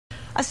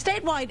A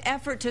statewide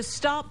effort to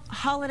stop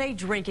holiday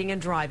drinking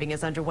and driving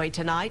is underway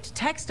tonight.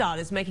 TxDOT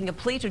is making a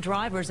plea to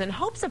drivers in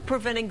hopes of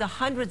preventing the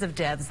hundreds of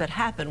deaths that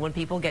happen when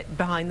people get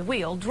behind the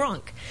wheel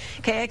drunk.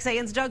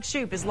 KXAN's Doug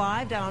Shoup is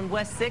live down on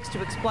West 6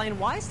 to explain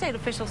why state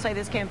officials say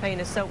this campaign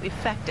is so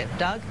effective.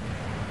 Doug?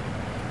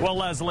 Well,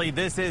 Leslie,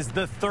 this is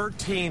the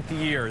 13th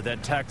year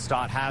that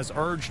TxDOT has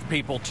urged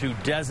people to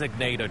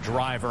designate a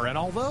driver. And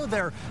although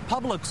their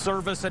public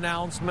service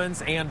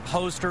announcements and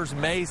posters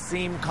may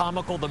seem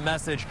comical, the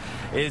message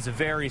is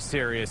very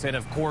serious and,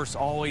 of course,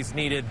 always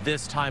needed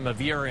this time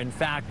of year. In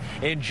fact,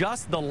 in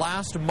just the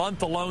last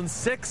month alone,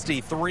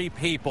 63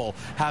 people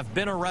have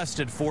been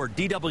arrested for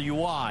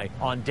DWI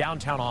on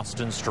downtown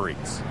Austin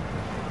streets.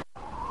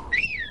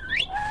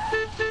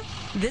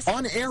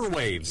 On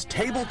airwaves,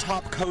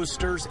 tabletop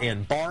coasters,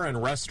 and bar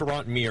and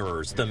restaurant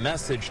mirrors, the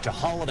message to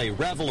holiday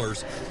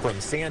revelers from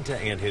Santa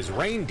and his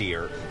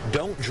reindeer: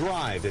 don't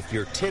drive if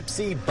you're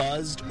tipsy,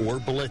 buzzed, or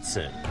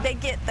blitzing. They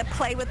get the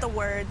play with the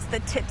words,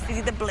 the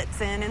tipsy, the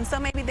blitzing, and so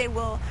maybe they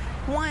will,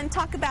 one,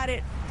 talk about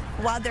it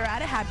while they're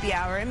at a happy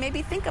hour and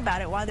maybe think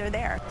about it while they're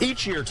there.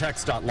 Each year,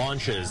 TxDOT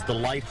launches the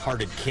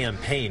Lighthearted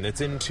campaign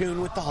that's in tune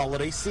with the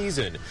holiday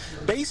season.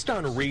 Based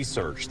on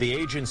research, the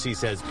agency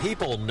says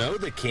people know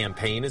the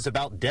campaign is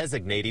about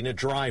designating a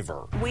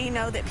driver. We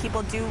know that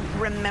people do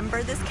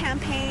remember this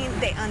campaign.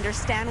 They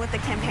understand what the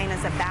campaign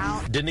is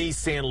about. Denise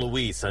San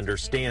Luis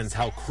understands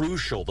how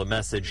crucial the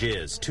message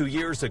is. 2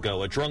 years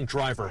ago, a drunk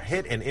driver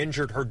hit and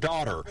injured her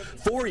daughter.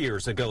 4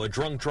 years ago, a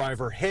drunk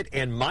driver hit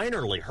and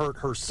minorly hurt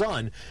her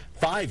son.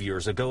 5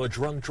 years ago, a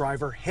drunk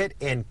driver hit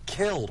and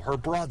killed her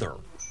brother.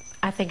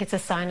 I think it's a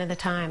sign of the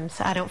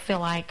times. I don't feel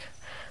like,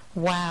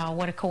 wow,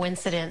 what a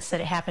coincidence that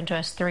it happened to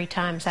us 3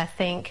 times. I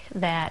think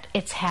that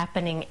it's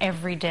happening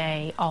every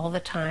day, all the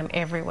time,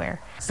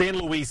 everywhere. San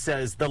Luis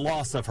says the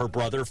loss of her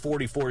brother,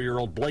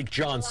 44-year-old Blake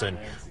Johnson,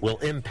 will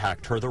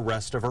impact her the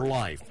rest of her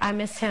life. I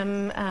miss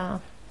him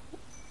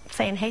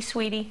saying, hey,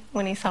 sweetie,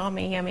 when he saw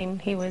me. I mean,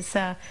 he was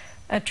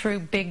a true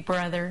big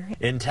brother.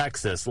 In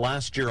Texas,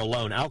 last year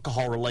alone,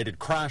 alcohol-related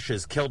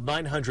crashes killed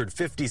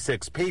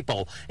 956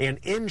 people and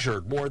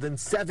injured more than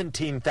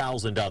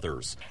 17,000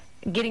 others.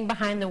 Getting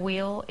behind the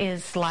wheel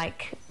is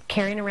like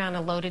carrying around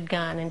a loaded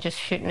gun and just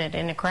shooting it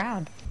in a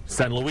crowd.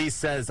 San Luis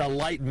says a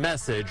light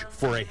message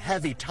for a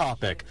heavy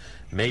topic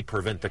may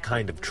prevent the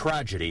kind of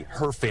tragedy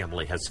her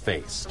family has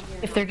faced.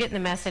 If they're getting the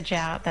message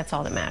out, that's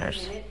all that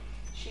matters.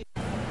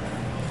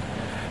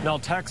 Now,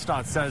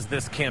 TxDOT says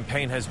this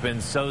campaign has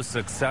been so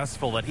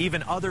successful that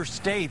even other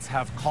states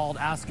have called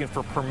asking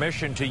for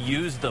permission to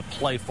use the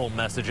playful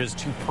messages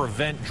to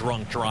prevent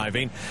drunk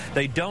driving.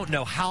 They don't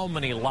know how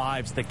many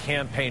lives the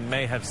campaign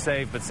may have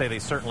saved, but say they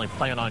certainly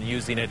plan on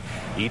using it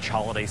each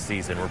holiday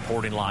season.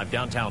 Reporting live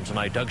downtown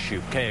tonight, Doug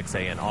Shoup,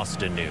 KXAN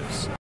Austin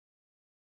News.